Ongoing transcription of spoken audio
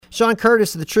Sean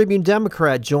Curtis of the Tribune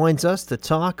Democrat joins us to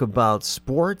talk about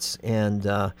sports.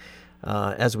 And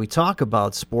as we talk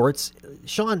about sports,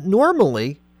 Sean,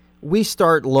 normally we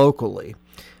start locally.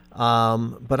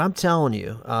 But I'm telling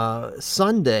you,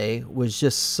 Sunday was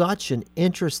just such an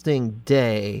interesting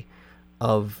day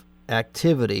of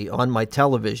activity on my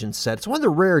television set. It's one of the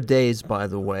rare days, by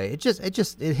the way. It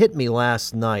hit me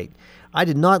last night. I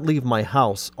did not leave my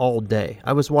house all day.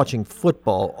 I was watching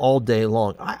football all day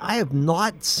long. I have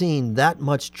not seen that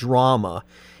much drama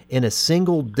in a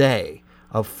single day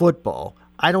of football,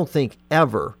 I don't think,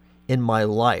 ever in my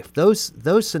life. Those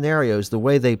scenarios, the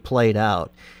way they played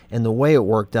out and the way it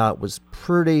worked out was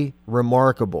pretty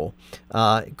remarkable.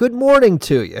 Good morning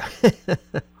to you.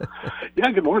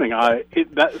 Yeah, good morning.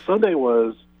 That Sunday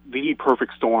was the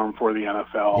perfect storm for the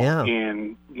NFL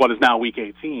in what is now Week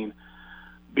 18,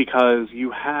 because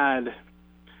you had,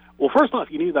 well, first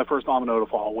off, you needed that first domino to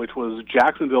fall, which was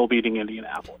Jacksonville beating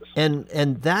Indianapolis. And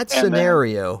that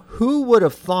scenario, who would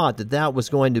have thought that was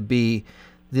going to be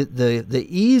the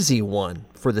easy one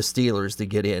for the Steelers to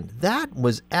get in? That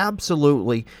was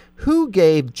absolutely, who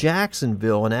gave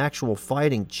Jacksonville an actual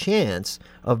fighting chance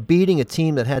of beating a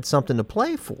team that had something to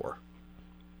play for?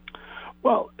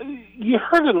 Well, you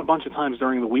heard it a bunch of times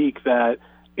during the week that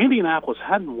Indianapolis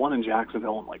hadn't won in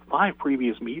Jacksonville in like 5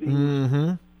 previous meetings.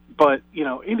 Mm-hmm. But, you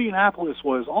know, Indianapolis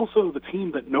was also the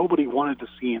team that nobody wanted to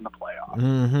see in the playoffs.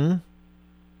 Mm-hmm.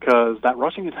 Because that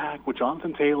rushing attack with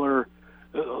Jonathan Taylor,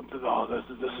 this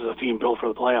is a team built for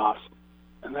the playoffs.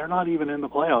 And they're not even in the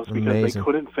playoffs because they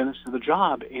couldn't finish the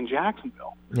job in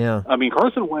Jacksonville. Yeah. I mean,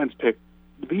 Carson Wentz picked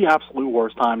the absolute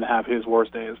worst time to have his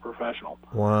worst day as a professional.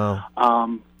 Wow.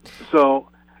 So,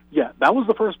 yeah, that was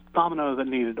the first domino that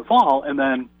needed to fall. And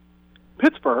then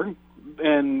Pittsburgh,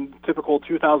 in typical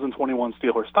 2021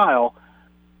 Steelers style,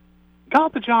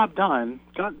 got the job done,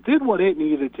 did what it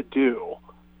needed to do,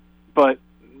 but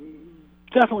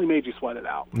definitely made you sweat it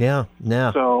out. Yeah,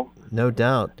 So no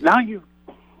doubt. Now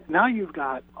you've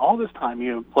got all this time.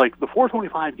 Like the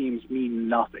 425 games mean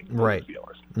nothing for right. the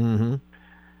Steelers. Mm-hmm.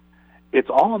 It's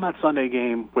all in that Sunday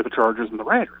game with the Chargers and the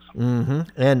Raiders. Mm-hmm.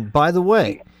 And by the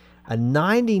way, a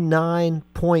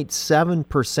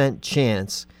 99.7%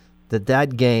 chance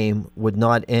that game would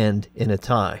not end in a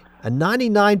tie. A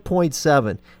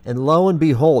 99.7%. And lo and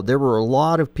behold, there were a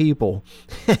lot of people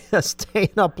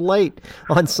staying up late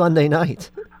on Sunday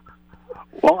night.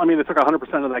 Well, I mean, it took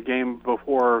 100% of that game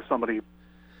before somebody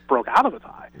broke out of a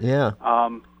tie. Yeah.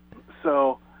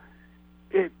 So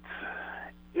it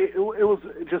was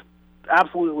just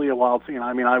absolutely a wild scene.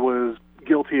 I mean, I was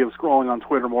guilty of scrolling on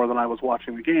Twitter more than I was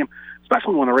watching the game,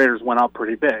 especially when the Raiders went up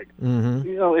pretty big. Mm-hmm.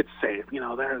 You know, it's safe. You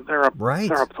know, they're up right.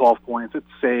 They're up 12 points. It's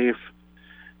safe.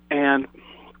 And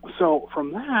so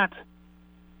from that,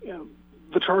 you know,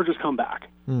 the Chargers come back.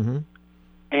 Mm-hmm.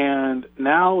 And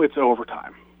now it's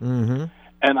overtime. Mm-hmm.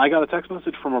 And I got a text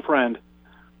message from a friend,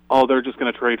 oh, they're just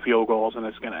going to trade field goals and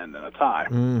it's going to end in a tie.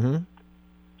 Mm-hmm.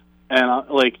 And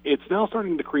it's now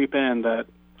starting to creep in that,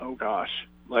 oh gosh,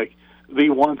 like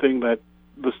the one thing that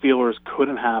the Steelers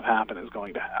couldn't have happen is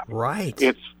going to happen. Right.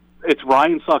 It's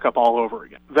Ryan Suckup all over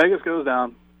again. Vegas goes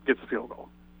down, gets the field goal.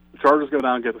 The Chargers go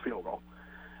down, get the field goal.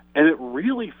 And it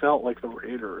really felt like the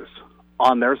Raiders,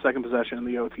 on their second possession in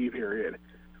the OT period,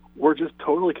 were just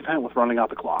totally content with running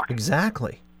out the clock.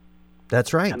 Exactly.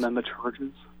 That's right. And then the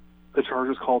Chargers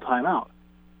called timeout.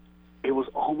 It was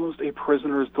almost a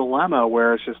prisoner's dilemma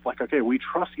where it's just like, okay, we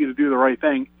trust you to do the right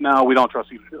thing. No, we don't trust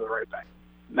you to do the right thing.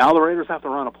 Now the Raiders have to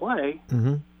run a play.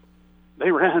 Mm-hmm.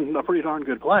 They ran a pretty darn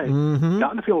good play, mm-hmm.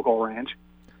 got in the field goal range.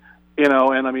 You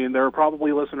know, and I mean, there are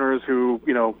probably listeners who,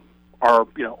 you know, are,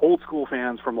 you know, old school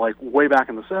fans from like way back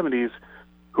in the 70s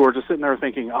who are just sitting there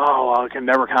thinking, oh, I can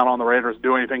never count on the Raiders to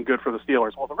do anything good for the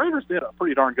Steelers. Well, the Raiders did a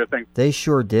pretty darn good thing. They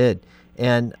sure did.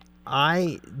 And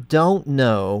I don't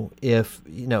know if,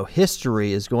 you know,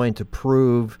 history is going to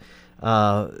prove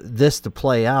this to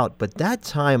play out, but that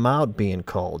timeout being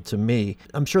called, to me,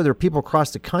 I'm sure there are people across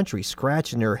the country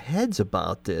scratching their heads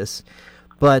about this.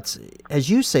 But as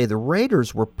you say, the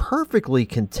Raiders were perfectly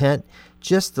content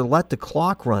just to let the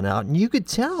clock run out, and you could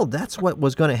tell that's what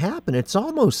was going to happen. It's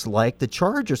almost like the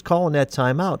Chargers calling that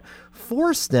timeout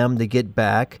forced them to get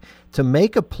back to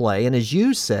make a play, and as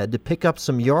you said, to pick up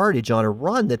some yardage on a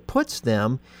run that puts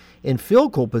them in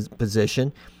field goal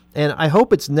position. And I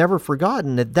hope it's never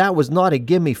forgotten that was not a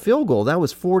gimme field goal. That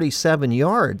was 47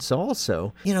 yards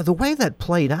also. You know, the way that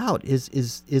played out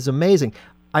is amazing.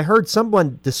 I heard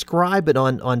someone describe it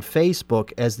on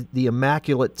Facebook as the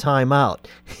immaculate timeout.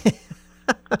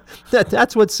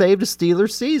 That's what saved a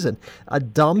Steelers season, a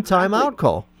dumb timeout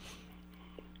call.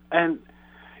 And,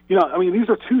 you know, I mean, these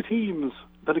are two teams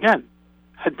that, again,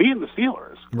 had beaten the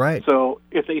Steelers. Right. So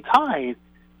if they tied,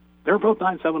 they're both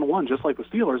 9-7-1, just like the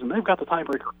Steelers, and they've got the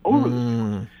tiebreaker over the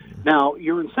Steelers. Now,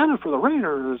 your incentive for the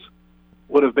Raiders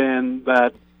would have been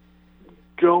that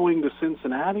going to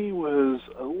Cincinnati was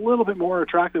a little bit more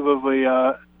attractive of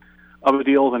a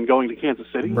deal than going to Kansas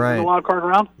City in the wild card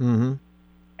round. Mm-hmm.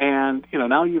 And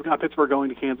now you've got Pittsburgh going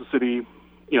to Kansas City.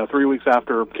 3 weeks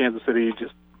after Kansas City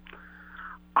just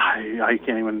I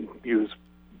can't even use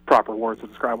proper words to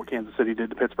describe what Kansas City did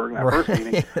to Pittsburgh in that first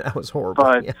meeting. That was horrible.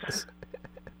 But yes.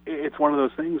 It's one of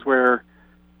those things where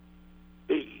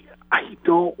I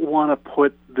don't want to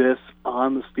put this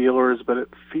on the Steelers, but it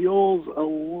feels a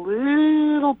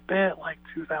little bit like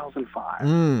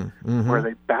 2005, where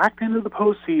they backed into the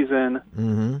postseason.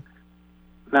 Mm-hmm.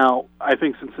 Now, I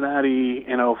think Cincinnati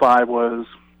in 2005 was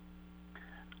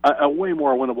a way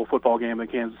more winnable football game than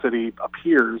Kansas City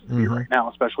appears to be right now,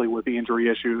 especially with the injury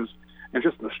issues and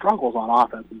just the struggles on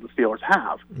offense that the Steelers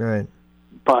have. Right.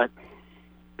 But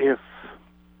if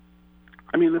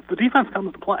the defense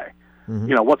comes to play,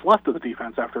 what's left of the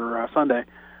defense after Sunday,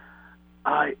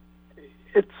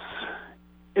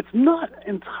 it's not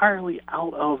entirely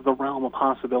out of the realm of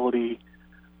possibility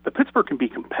that Pittsburgh can be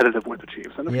competitive with the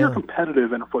Chiefs. And if you're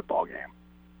competitive in a football game,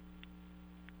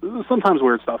 sometimes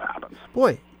weird stuff happens.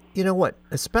 Boy, you know what?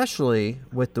 Especially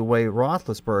with the way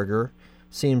Roethlisberger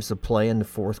seems to play in the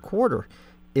fourth quarter.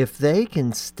 If they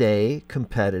can stay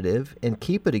competitive and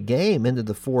keep it a game into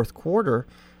the fourth quarter,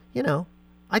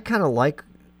 I kind of like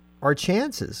our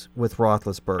chances with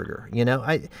Roethlisberger.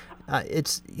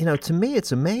 It's to me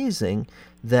it's amazing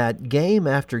that game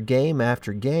after game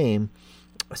after game,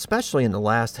 especially in the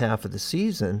last half of the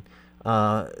season,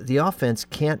 the offense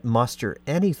can't muster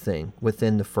anything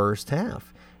within the first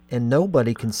half, and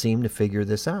nobody can seem to figure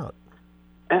this out.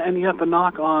 And yet the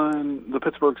knock on the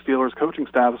Pittsburgh Steelers coaching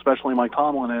staff, especially Mike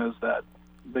Tomlin, is that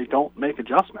they don't make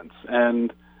adjustments.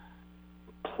 And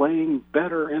playing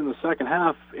better in the second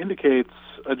half indicates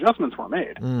adjustments were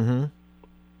made. Mm-hmm.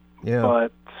 Yeah.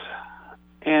 But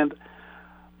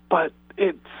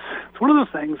it's one of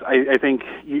those things, I think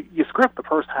you script the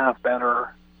first half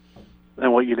better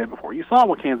than what you did before. You saw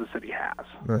what Kansas City has.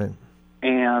 Right.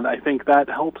 And I think that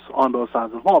helps on both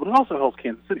sides of the ball, but it also helps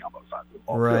Kansas City on both sides of the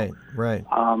ball. Right, too. right.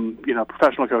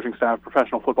 Professional coaching staff,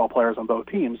 professional football players on both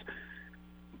teams.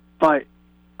 But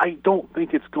I don't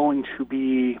think it's going to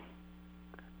be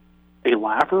a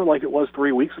laugher like it was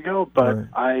 3 weeks ago. But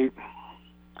right.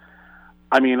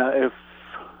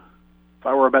 If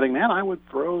I were a betting man, I would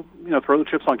throw the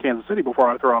chips on Kansas City before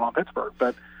I throw it on Pittsburgh.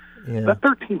 But that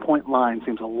 13-point line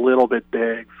seems a little bit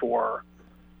big for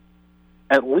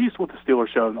at least what the Steelers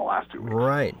showed in the last 2 weeks.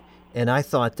 Right. And I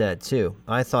thought that too.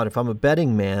 I thought if I'm a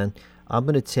betting man, I'm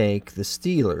going to take the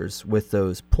Steelers with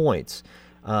those points.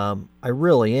 I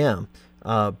really am.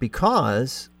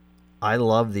 Because I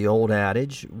love the old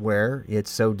adage where it's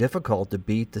so difficult to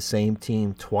beat the same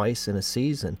team twice in a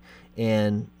season.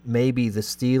 And maybe the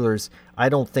Steelers, I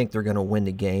don't think they're going to win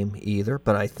the game either,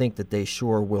 but I think that they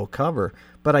sure will cover.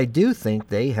 But I do think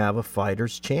they have a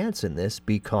fighter's chance in this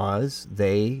because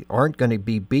they aren't going to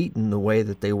be beaten the way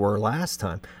that they were last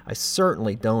time. I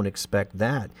certainly don't expect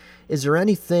that. Is there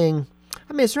any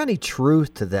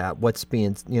truth to that, what's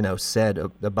being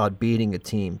said about beating a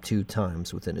team 2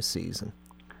 times within a season?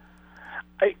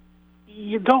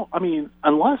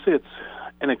 Unless it's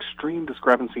an extreme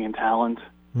discrepancy in talent,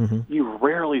 you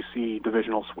rarely see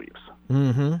divisional sweeps.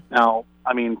 Mm-hmm. Now,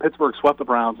 Pittsburgh swept the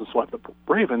Browns and swept the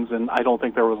Ravens, and I don't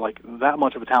think there was that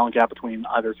much of a talent gap between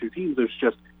either two teams. There's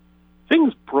just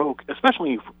things broke,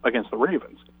 especially against the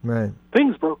Ravens. Right.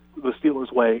 Things broke the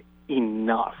Steelers' way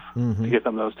enough to get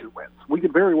them those 2 wins. We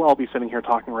could very well be sitting here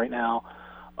talking right now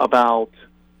about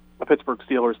a Pittsburgh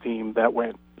Steelers team that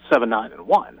went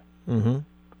 7-9-1. Mm-hmm.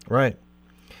 Right.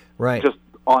 Right. Just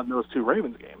on those 2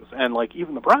 Ravens games, and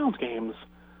even the Browns games.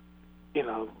 There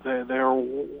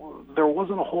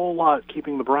wasn't a whole lot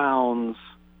keeping the Browns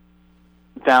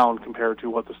down compared to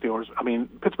what the Steelers.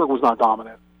 Pittsburgh was not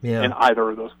dominant in either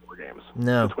of those 4 games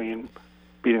between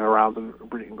beating the Browns and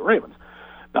beating the Ravens.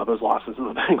 Now those losses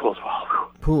to the Bengals,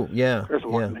 there's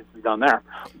work that needs to be done there.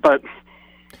 But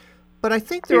I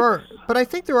think there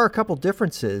are a couple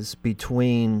differences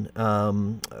between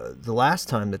the last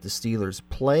time that the Steelers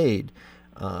played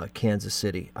Kansas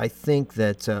City. I think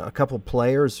that a couple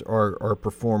players are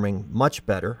performing much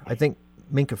better. I think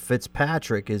Minkah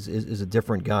Fitzpatrick is a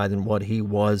different guy than what he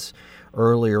was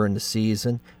earlier in the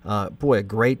season. A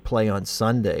great play on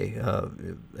Sunday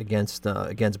against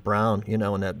Brown,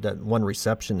 and that one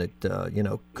reception that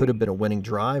could have been a winning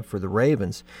drive for the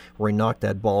Ravens, where he knocked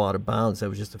that ball out of bounds. That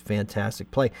was just a fantastic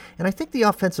play. And I think the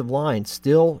offensive line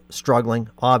still struggling,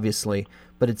 obviously,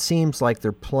 but it seems like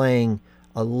they're playing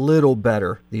a little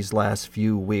better these last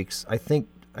few weeks. I think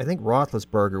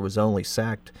Roethlisberger was only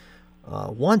sacked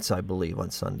once, I believe, on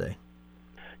Sunday.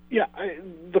 Yeah,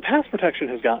 the pass protection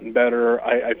has gotten better.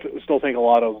 I still think a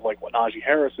lot of like what Najee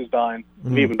Harris has done,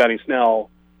 and even Benny Snell,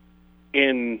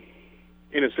 in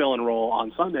his fill-in role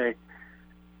on Sunday,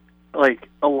 like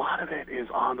a lot of it is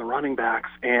on the running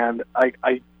backs. And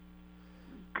I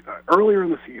earlier in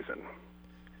the season,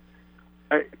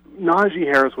 Najee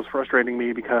Harris was frustrating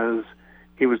me because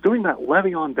he was doing that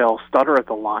Le'Veon Bell stutter at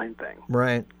the line thing.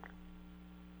 Right.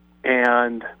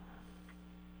 And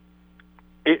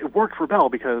it worked for Bell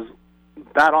because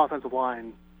that offensive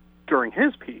line during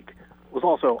his peak was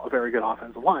also a very good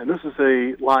offensive line. This is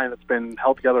a line that's been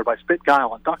held together by spit,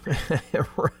 guile, and duct tape.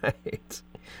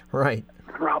 Right.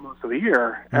 Throughout most of the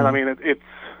year. And I mean, it's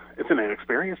an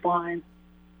inexperienced line,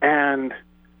 and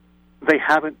they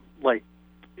haven't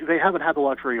had the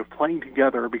luxury of playing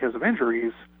together because of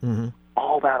injuries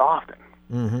all that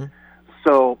often.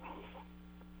 So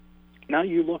now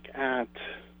you look at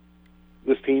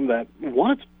this team that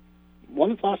won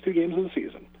its last 2 games of the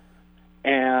season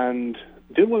and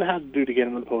did what it had to do to get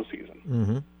into the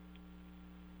postseason.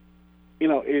 You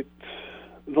know,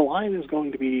 the line is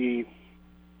going to be,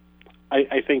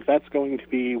 I think that's going to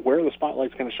be where the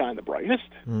spotlight's going to shine the brightest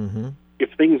if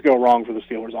things go wrong for the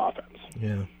Steelers' offense.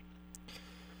 Yeah.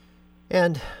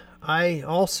 And I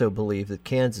also believe that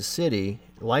Kansas City,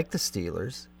 like the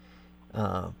Steelers,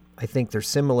 I think they're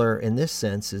similar in this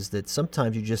sense, is that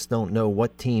sometimes you just don't know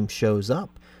what team shows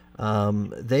up.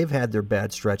 They've had their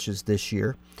bad stretches this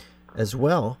year as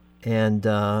well. And,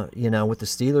 with the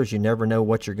Steelers, you never know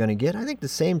what you're going to get. I think the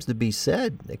same's to be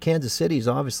said. Kansas City is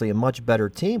obviously a much better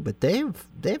team, but they've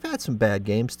had some bad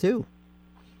games too.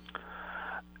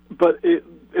 But it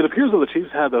appears that the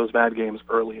Chiefs had those bad games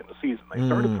early in the season. They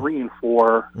started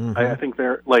 3-4. I think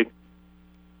they're like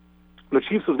the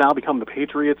Chiefs have now become the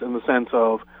Patriots in the sense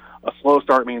of a slow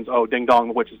start means ding dong,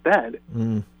 the witch is dead,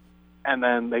 and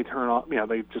then they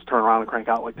they just turn around and crank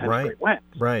out like 10 straight wins.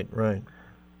 Right.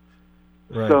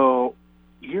 So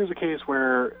here's a case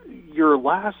where your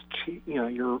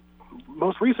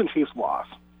most recent Chiefs loss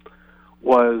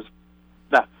was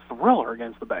that thriller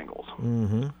against the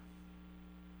Bengals,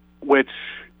 which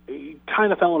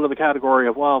kind of fell into the category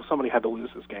of, well, somebody had to lose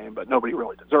this game, but nobody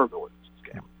really deserved to lose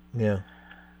this game. Yeah.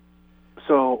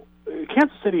 So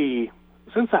Kansas City,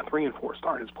 since that 3-4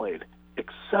 start, has played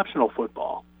exceptional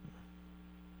football.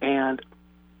 And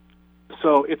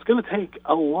so it's going to take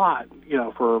a lot,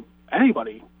 for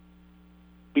anybody,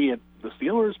 be it the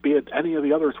Steelers, be it any of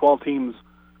the other 12 teams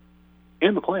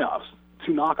in the playoffs,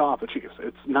 to knock off the Chiefs.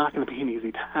 It's not going to be an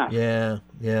easy task. Yeah.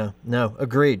 No,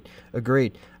 agreed.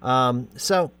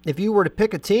 So if you were to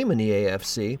pick a team in the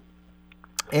AFC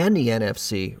and the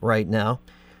NFC right now,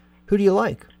 who do you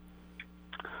like?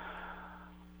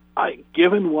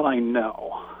 Given what I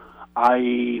know,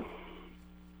 I'll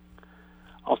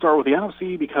start with the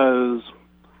NFC because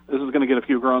this is going to get a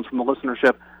few groans from the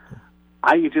listenership.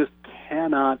 I just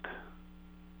cannot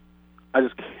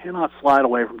slide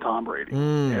away from Tom Brady.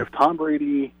 If Tom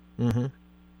Brady is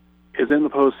in the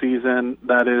postseason,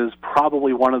 that is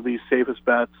probably one of the safest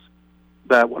bets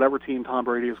that whatever team Tom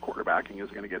Brady is quarterbacking is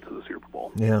going to get to the Super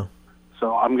Bowl. Yeah.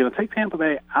 So I'm going to take Tampa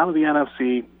Bay out of the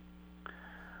NFC.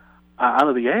 Out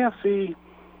of the AFC,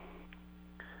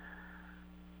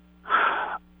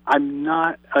 I'm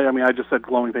not. I mean, I just said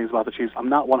glowing things about the Chiefs. I'm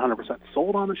not 100%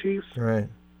 sold on the Chiefs. Right.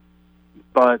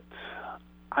 But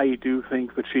I do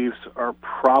think the Chiefs are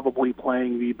probably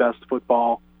playing the best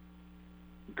football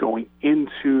going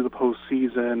into the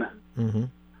postseason.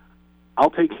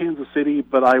 I'll take Kansas City,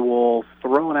 but I will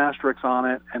throw an asterisk on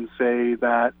it and say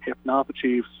that if not the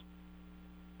Chiefs,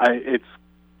 it's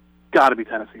got to be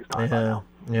Tennessee's time by now.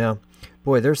 Yeah.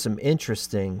 Boy, there's some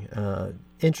interesting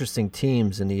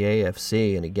teams in the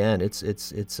AFC, and again, it's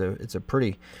a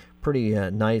pretty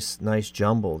nice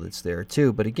jumble that's there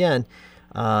too. But again,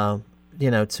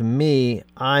 to me,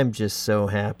 I'm just so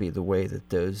happy the way that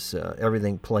those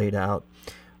everything played out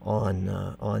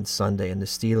on Sunday, and the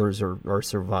Steelers are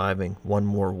surviving one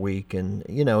more week. And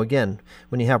again,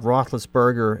 when you have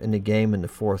Roethlisberger in the game in the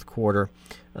fourth quarter,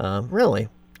 really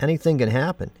anything can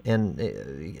happen, and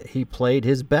he played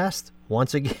his best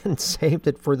once again, saved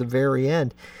it for the very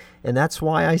end. And that's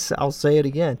why I'll say it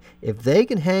again. If they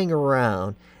can hang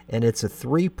around and it's a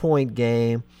 3-point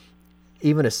game,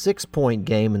 even a 6-point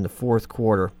game in the fourth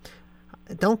quarter,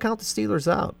 don't count the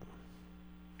Steelers out.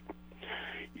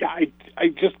 Yeah, I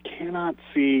just cannot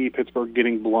see Pittsburgh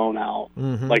getting blown out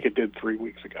like it did 3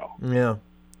 weeks ago. Yeah.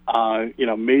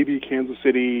 Maybe Kansas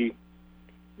City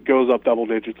goes up double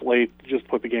digits late, just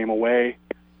put the game away.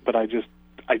 but I just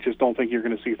don't think you're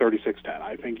going to see 36-10.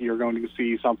 I think you're going to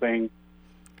see something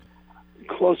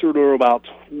closer to about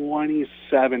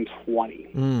 27-20.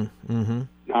 Mm-hmm.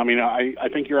 I mean, I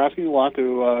think you're asking a lot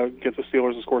to get the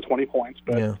Steelers to score 20 points,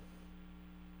 but Yeah.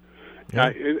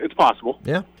 it's possible.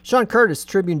 Yeah. Sean Curtis,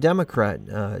 Tribune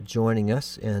Democrat, joining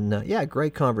us. And,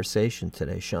 great conversation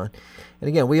today, Sean. And,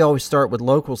 again, we always start with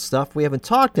local stuff. We haven't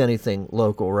talked anything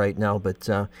local right now, but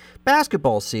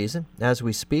basketball season as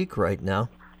we speak right now.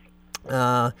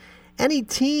 Any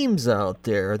teams out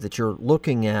there that you're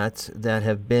looking at that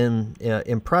have been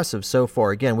impressive so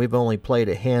far? Again, we've only played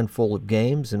a handful of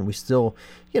games, and we still,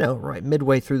 right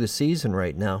midway through the season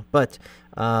right now. But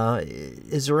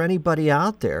is there anybody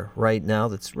out there right now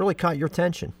that's really caught your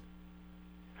attention?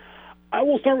 I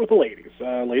will start with the ladies.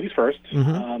 Ladies first.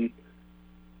 Mm-hmm.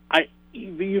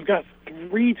 You've got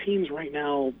 3 teams right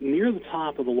now near the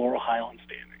top of the Laurel Highland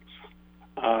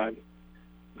standings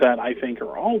that I think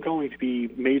are all going to be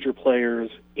major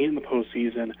players in the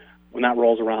postseason when that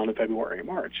rolls around in February and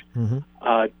March. Mm-hmm.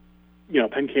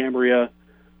 Penn Cambria,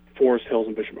 Forest Hills,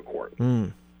 and Bishop McCort.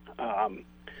 Mm.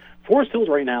 Forest Hills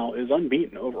right now is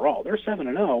unbeaten overall. They're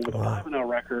 7-0 with a 5-0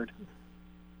 record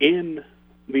in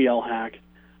the LHAC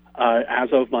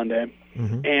as of Monday.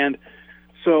 Mm-hmm. And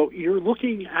so you're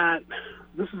looking at,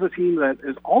 this is a team that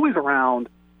is always around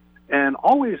and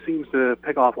always seems to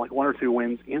pick off like 1 or 2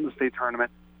 wins in the state tournament.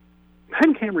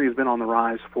 Penn Cambria has been on the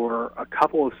rise for a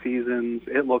couple of seasons.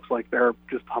 It looks like they're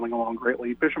just humming along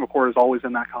greatly. Bishop McCort is always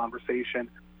in that conversation.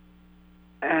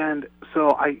 And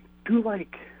so I do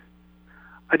like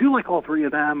all 3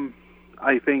 of them.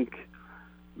 I think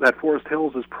that Forest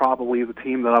Hills is probably the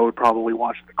team that I would probably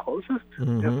watch the closest if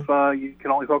you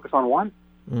can only focus on one.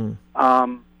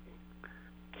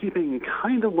 Keeping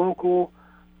kind of local,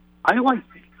 I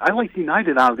like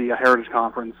United out of the Heritage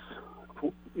Conference.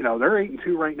 They're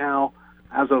 8-2 right now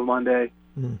as of Monday.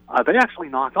 They actually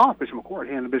knocked off Bishop McCort,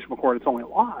 and Bishop McCort it's only a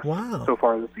loss so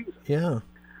far this season. Yeah.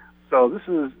 So this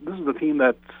is a team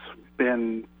that's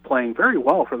been playing very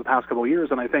well for the past couple of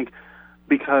years, and I think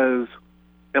because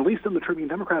at least in the Tribune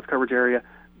Democrats coverage area,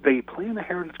 they play in the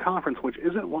Heritage Conference, which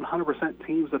isn't 100%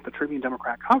 teams that the Tribune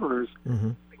Democrat covers.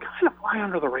 Mm-hmm. They kind of fly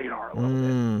under the radar a little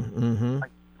bit. Mm-hmm.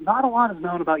 Not a lot is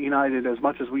known about United as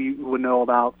much as we would know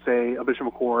about, say, a Bishop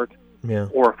McCort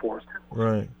or a Forest.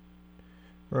 Right.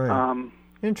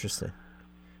 Interesting.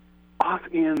 Off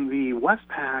in the West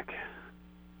Pack,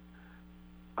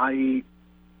 Berlin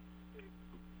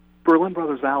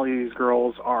Brothers Valley's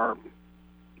girls are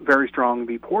very strong.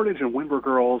 The Portage and Windber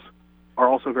girls are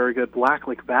also very good. Black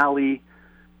Lake Valley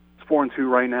is 4-2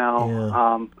 right now.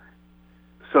 Yeah.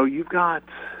 So you've got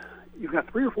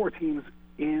 3 or 4 teams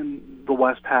in the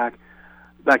West Pack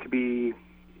that could be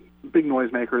big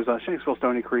noisemakers. Shanksville,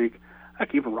 Stony Creek,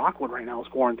 heck, even Rockwood right now is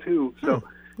 4-2. So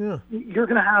you're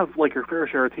going to have like your fair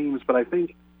share of teams, but I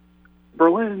think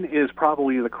Berlin is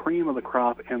probably the cream of the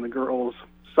crop in the girls'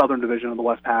 Southern Division of the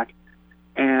West Pack.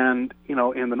 And,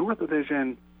 in the North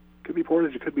Division, it could be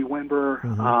Portage, it could be Windber.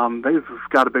 Mm-hmm. They've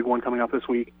got a big one coming up this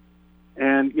week.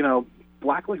 And,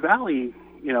 Black Lake Valley,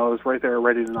 is right there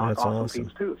ready to knock off some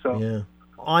teams too. So. Yeah.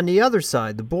 On the other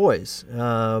side, the boys,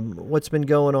 what's been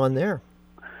going on there?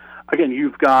 Again,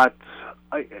 you've got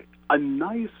a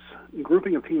nice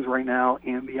grouping of teams right now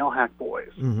in the LHAC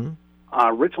boys.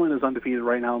 Mm-hmm. Richland is undefeated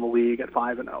right now in the league at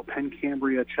 5-0. Penn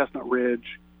Cambria, Chestnut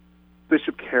Ridge,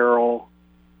 Bishop Carroll,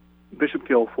 Bishop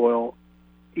Guilfoyle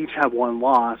each have 1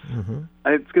 loss. Mm-hmm.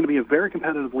 It's going to be a very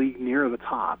competitive league near the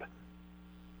top.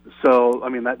 So, I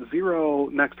mean, that 0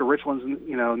 next to Richland's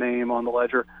name on the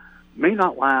ledger may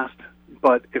not last,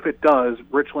 but if it does,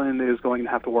 Richland is going to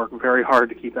have to work very hard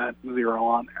to keep that 0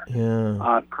 on there.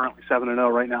 Yeah. Currently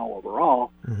 7-0 right now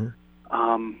overall.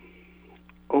 Mm-hmm.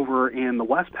 Over in the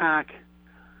West Pack,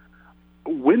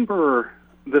 Windber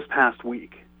this past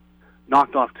week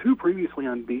knocked off 2 previously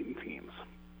unbeaten teams.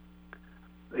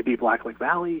 They beat Black Lake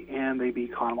Valley and they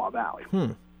beat Conemaugh Valley.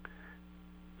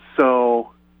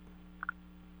 So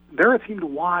they're a team to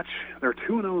watch. They're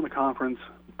 2-0 in the conference.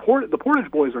 The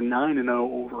Portage boys are 9-0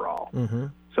 overall. Mm-hmm.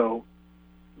 So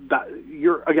that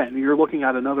you're looking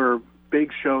at another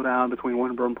big showdown between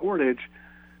Windber and Portage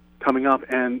coming up,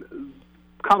 and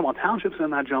Conemaugh Township's in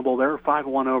that jumble. They're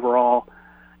 5-1 overall,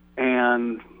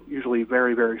 and usually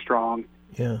very, very strong.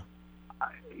 Yeah.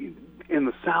 In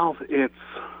the South, it's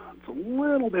a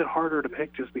little bit harder to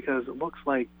pick just because it looks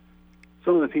like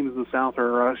some of the teams in the South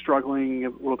are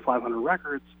struggling with 500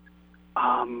 records.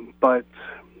 But,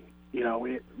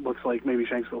 it looks like maybe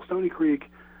Shanksville, Stony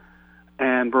Creek,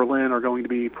 and Berlin are going to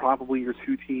be probably your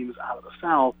 2 teams out of the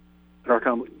South that are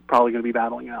probably going to be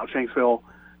battling out. Shanksville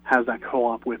has that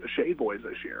co-op with the Shade Boys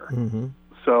this year. Mm-hmm.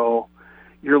 So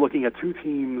you're looking at two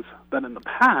teams that in the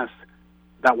past,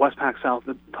 that Westpac South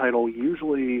title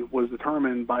usually was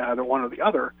determined by either one or the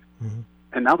other,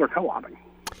 and now they're co-oping.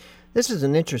 This is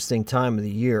an interesting time of the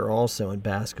year also in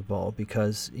basketball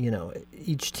because,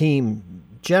 each team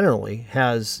generally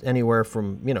has anywhere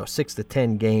from, 6 to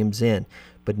 10 games in.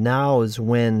 But now is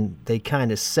when they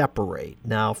kind of separate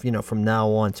now, from now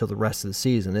on till the rest of the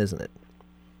season, isn't it?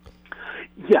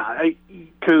 Yeah,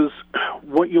 because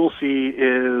what you'll see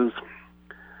is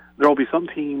there will be some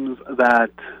teams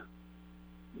that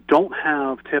don't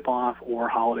have tip-off or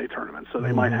holiday tournaments. So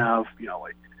they might have,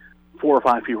 like 4 or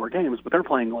 5 fewer games, but they're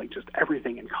playing like just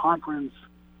everything in conference,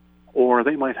 or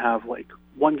they might have like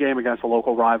one game against a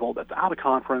local rival that's out of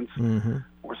conference,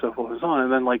 or so forth on.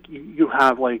 And then like you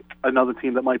have like another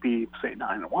team that might be say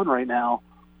 9-1 right now,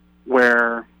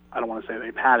 where I don't want to say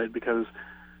they padded because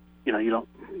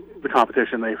the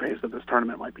competition they faced at this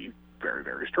tournament might be very,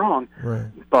 very strong, right?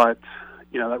 But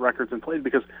that record's inflated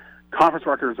because conference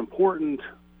record is important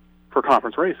for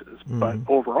conference races, but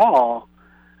overall,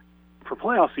 for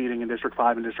playoff seeding in District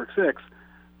 5 and District 6,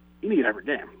 you need every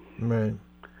game. Right.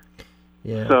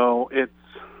 Yeah. So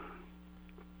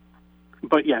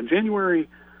January,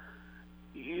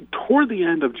 toward the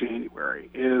end of January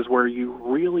is where you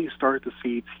really start to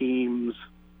see teams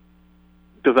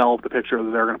develop the picture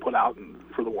that they're going to put out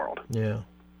for the world. Yeah.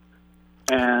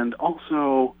 And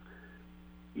also,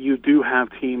 you do have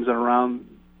teams that around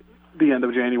the end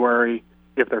of January,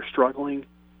 if they're struggling,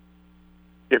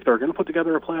 if they're going to put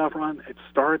together a playoff run, it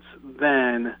starts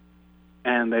then,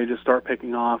 and they just start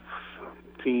picking off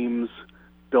teams,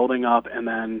 building up, and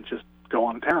then just go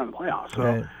on a tear in the playoffs. So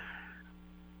right.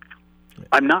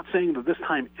 I'm not saying that this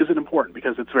time isn't important,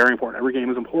 because it's very important. Every game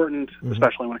is important,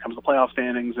 especially when it comes to playoff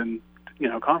standings and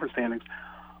conference standings.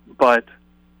 But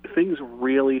things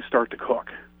really start to cook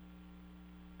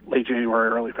late January,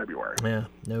 early February. Yeah,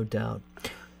 no doubt.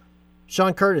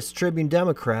 Sean Curtis, Tribune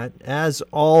Democrat. As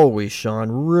always,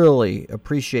 Sean, really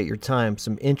appreciate your time.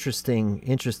 Some interesting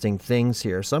things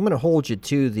here. So I'm going to hold you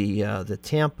to the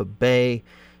Tampa Bay,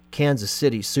 Kansas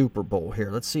City Super Bowl here.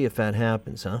 Let's see if that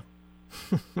happens, huh?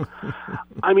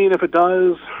 I mean, if it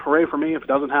does, hooray for me. If it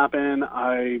doesn't happen,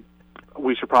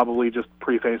 we should probably just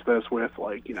preface this with,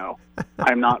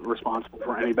 I'm not responsible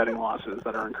for any betting losses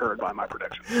that are incurred by my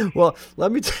prediction. Well,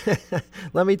 let me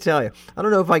tell you, I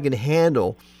don't know if I can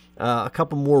handle a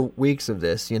couple more weeks of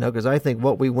this, because I think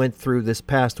what we went through this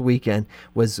past weekend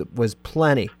was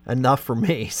plenty enough for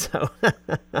me. So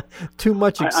too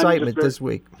much excitement this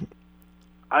week.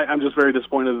 I'm just very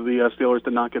disappointed that the Steelers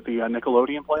did not get the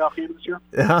Nickelodeon playoff game this year.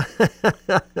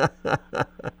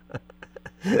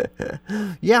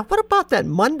 Yeah, what about that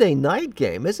Monday night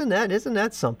game? Isn't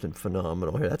that something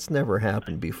phenomenal here? That's never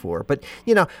happened before. But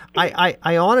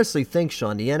I honestly think,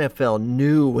 Sean, the NFL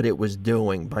knew what it was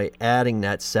doing by adding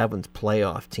that 7th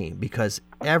playoff team, because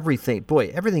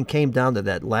everything came down to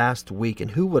that last week, and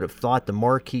who would have thought the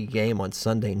marquee game on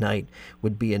Sunday night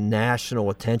would be a national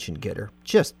attention getter?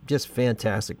 Just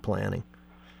fantastic planning.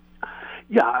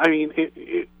 Yeah, I mean,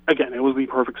 it was the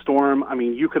perfect storm. I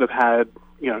mean, you could have had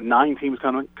 9 teams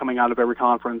coming out of every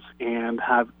conference, and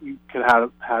you could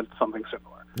have had something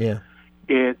similar. Yeah,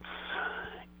 it's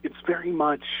very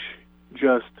much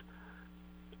just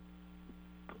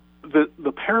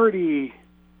the parity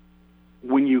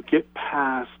when you get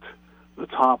past the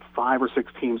top 5 or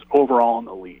 6 teams overall in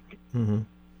the league,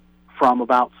 from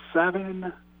about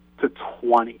 7 to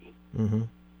 20.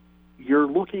 You're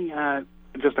looking at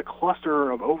just a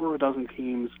cluster of over a dozen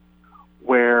teams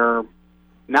where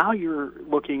now you're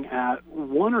looking at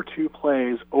 1 or 2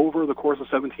 plays over the course of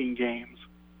 17 games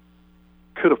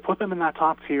could have put them in that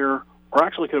top tier, or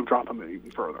actually could have dropped them even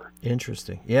further.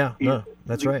 Interesting. Yeah,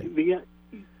 that's right.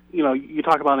 You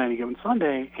talk about any given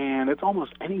Sunday, and it's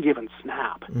almost any given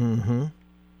snap.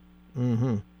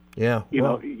 Yeah.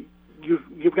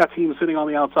 You've got teams sitting on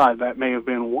the outside that may have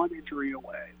been 1 injury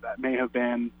away, that may have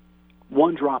been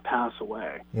 1 drop pass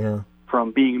away. Yeah.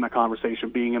 From being in the conversation,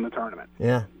 being in the tournament.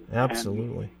 Yeah,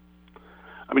 absolutely.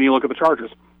 You look at the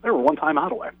Chargers; they were 1 time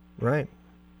out away. Right.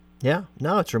 Yeah.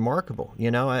 No, it's remarkable.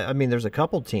 I mean, there's a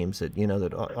couple teams that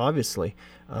that obviously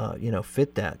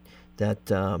fit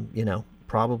that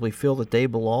probably feel that they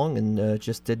belong and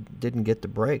just didn't get the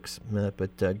breaks.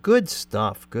 But good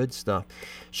stuff. Good stuff.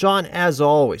 Sean, as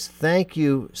always, thank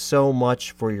you so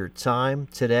much for your time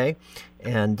today,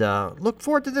 and look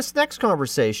forward to this next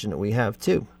conversation that we have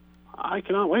too. I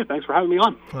cannot wait. Thanks for having me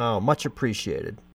on. Oh, much appreciated.